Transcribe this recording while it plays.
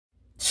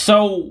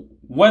So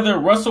whether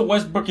Russell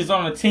Westbrook is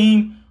on the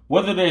team,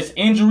 whether there's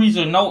injuries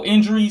or no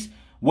injuries,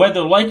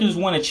 whether Lakers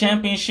win a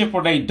championship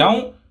or they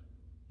don't,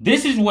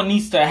 this is what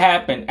needs to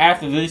happen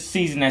after this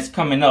season that's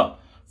coming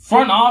up.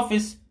 Front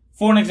office,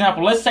 for an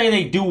example, let's say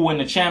they do win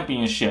the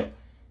championship.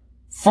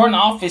 Front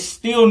office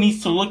still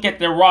needs to look at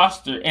their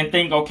roster and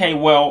think, okay,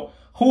 well,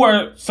 who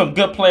are some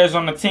good players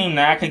on the team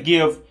that I could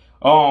give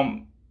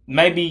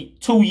maybe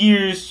 2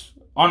 years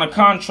on a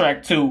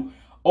contract to,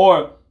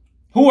 or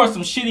who are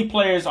some shitty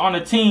players on the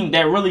team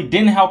that really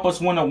didn't help us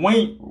win a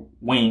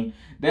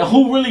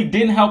who really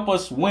didn't help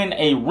us win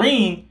a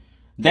ring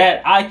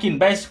that I can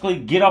basically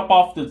get up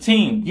off the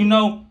team. You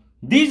know,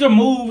 these are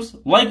moves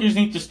Lakers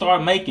need to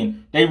start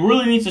making. They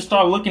really need to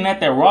start looking at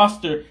their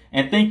roster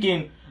and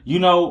thinking, you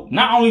know,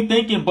 not only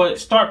thinking, but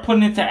start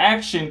putting into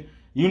action,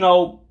 you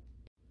know,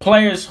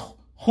 players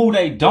who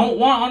they don't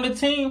want on the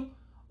team,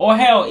 or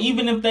hell,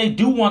 even if they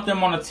do want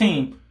them on the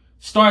team,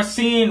 start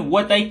seeing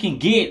what they can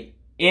get,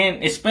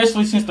 and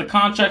especially since the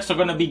contracts are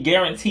going to be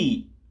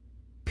guaranteed.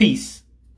 Peace.